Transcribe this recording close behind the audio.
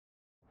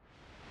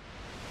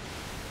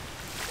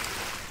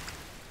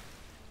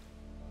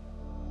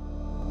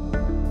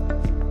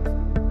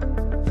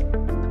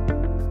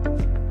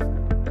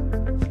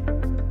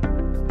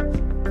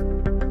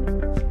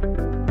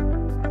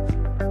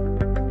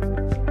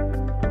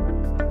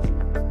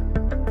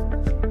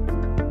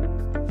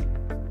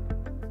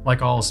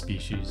Like all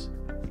species,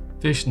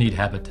 fish need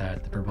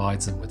habitat that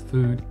provides them with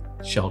food,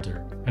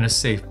 shelter, and a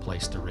safe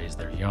place to raise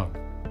their young.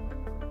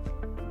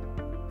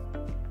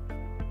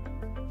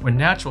 When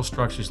natural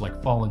structures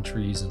like fallen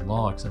trees and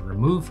logs are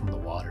removed from the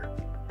water,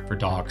 for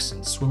docks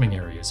and swimming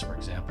areas for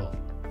example,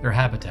 their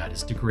habitat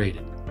is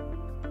degraded.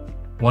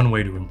 One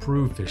way to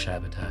improve fish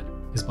habitat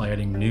is by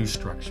adding new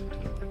structure to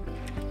the lake.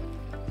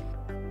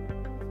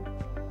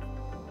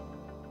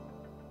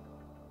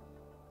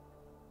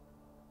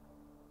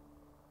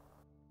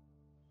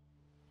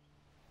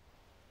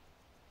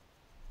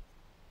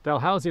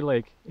 Dalhousie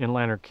Lake in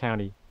Lanark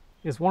County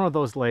is one of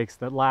those lakes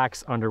that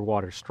lacks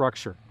underwater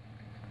structure.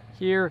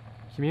 Here,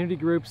 community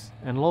groups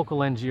and local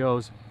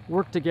NGOs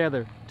work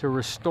together to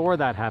restore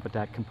that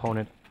habitat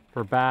component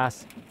for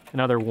bass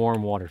and other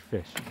warm water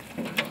fish.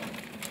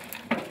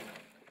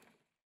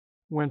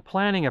 When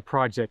planning a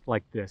project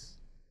like this,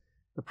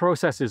 the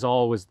process is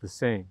always the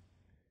same.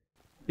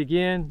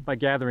 Begin by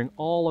gathering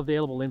all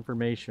available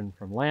information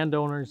from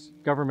landowners,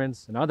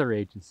 governments, and other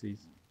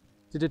agencies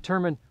to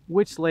determine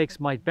which lakes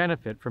might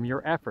benefit from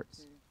your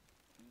efforts.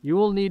 You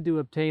will need to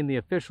obtain the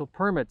official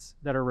permits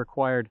that are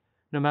required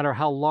no matter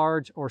how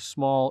large or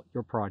small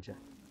your project.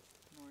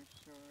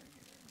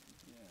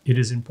 It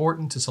is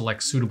important to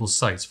select suitable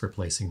sites for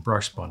placing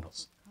brush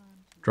bundles.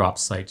 Drop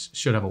sites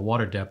should have a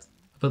water depth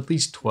of at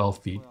least 12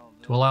 feet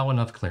to allow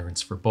enough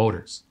clearance for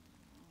boaters.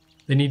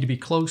 They need to be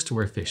close to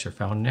where fish are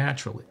found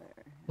naturally,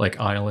 like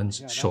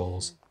islands,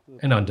 shoals,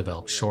 and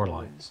undeveloped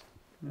shorelines.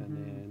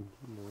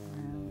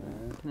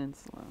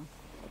 Peninsula.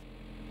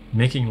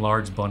 Making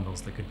large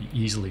bundles that could be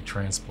easily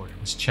transported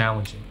was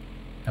challenging.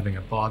 Having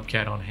a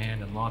bobcat on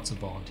hand and lots of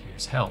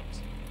volunteers helped.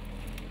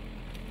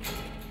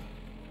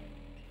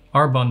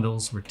 Our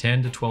bundles were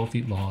 10 to 12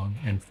 feet long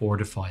and 4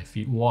 to 5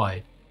 feet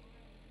wide.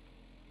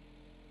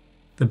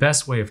 The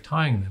best way of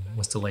tying them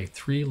was to lay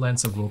 3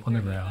 lengths of rope on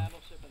the ground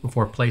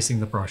before placing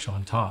the brush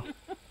on top.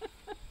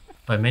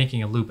 By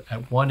making a loop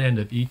at one end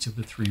of each of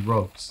the 3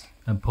 ropes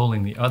and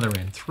pulling the other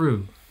end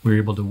through, we were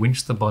able to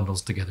winch the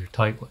bundles together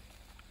tightly.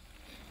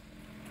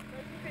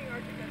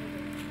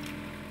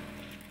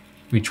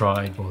 We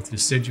tried both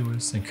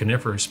deciduous and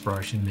coniferous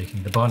brush in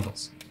making the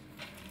bundles.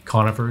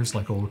 Conifers,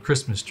 like old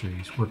Christmas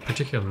trees, work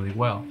particularly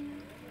well.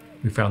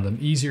 We found them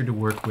easier to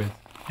work with,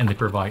 and they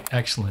provide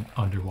excellent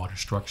underwater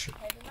structure.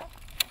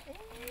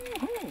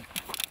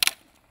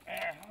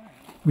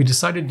 We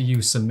decided to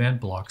use cement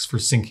blocks for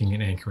sinking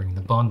and anchoring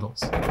the bundles.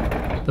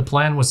 The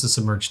plan was to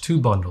submerge 2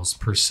 bundles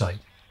per site.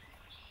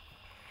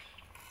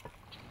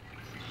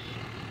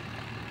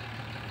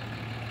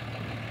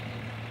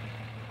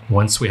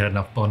 Once we had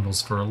enough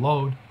bundles for a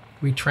load,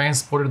 we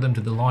transported them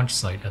to the launch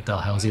site at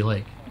Dalhousie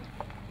Lake.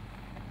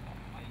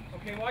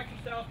 Okay, watch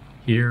yourself.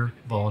 Here,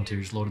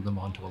 volunteers loaded them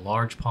onto a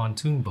large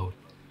pontoon boat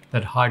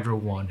that Hydro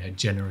One had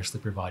generously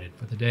provided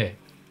for the day.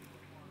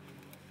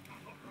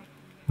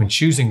 When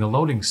choosing the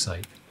loading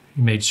site,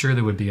 we made sure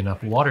there would be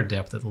enough water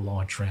depth at the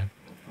launch ramp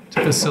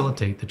to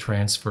facilitate the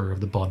transfer of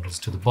the bundles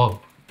to the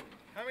boat.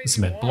 The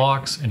cement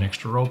blocks and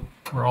extra rope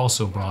were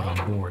also brought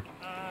on board.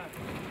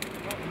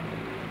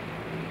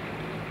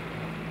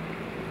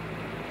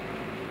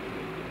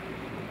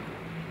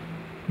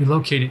 We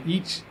located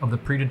each of the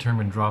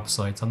predetermined drop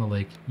sites on the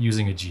lake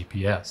using a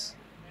GPS.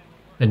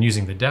 Then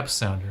using the depth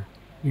sounder,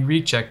 we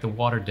rechecked the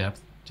water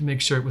depth to make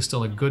sure it was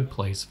still a good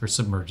place for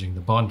submerging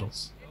the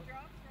bundles.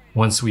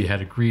 Once we had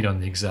agreed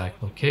on the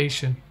exact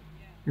location,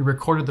 we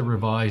recorded the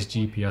revised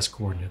GPS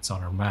coordinates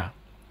on our map.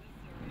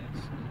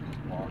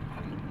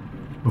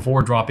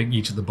 Before dropping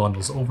each of the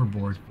bundles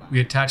overboard, we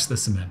attached the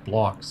cement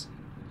blocks.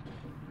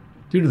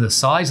 Due to the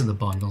size of the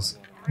bundles,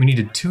 we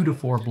needed 2 to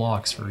 4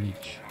 blocks for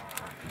each.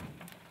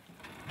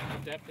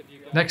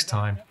 Next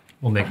time,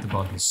 we'll make the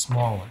bundles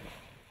smaller.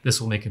 This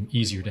will make them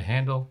easier to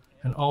handle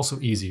and also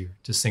easier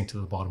to sink to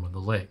the bottom of the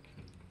lake.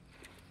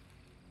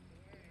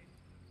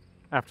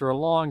 After a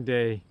long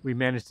day, we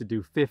managed to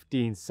do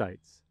 15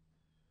 sites.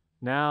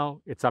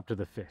 Now it's up to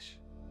the fish.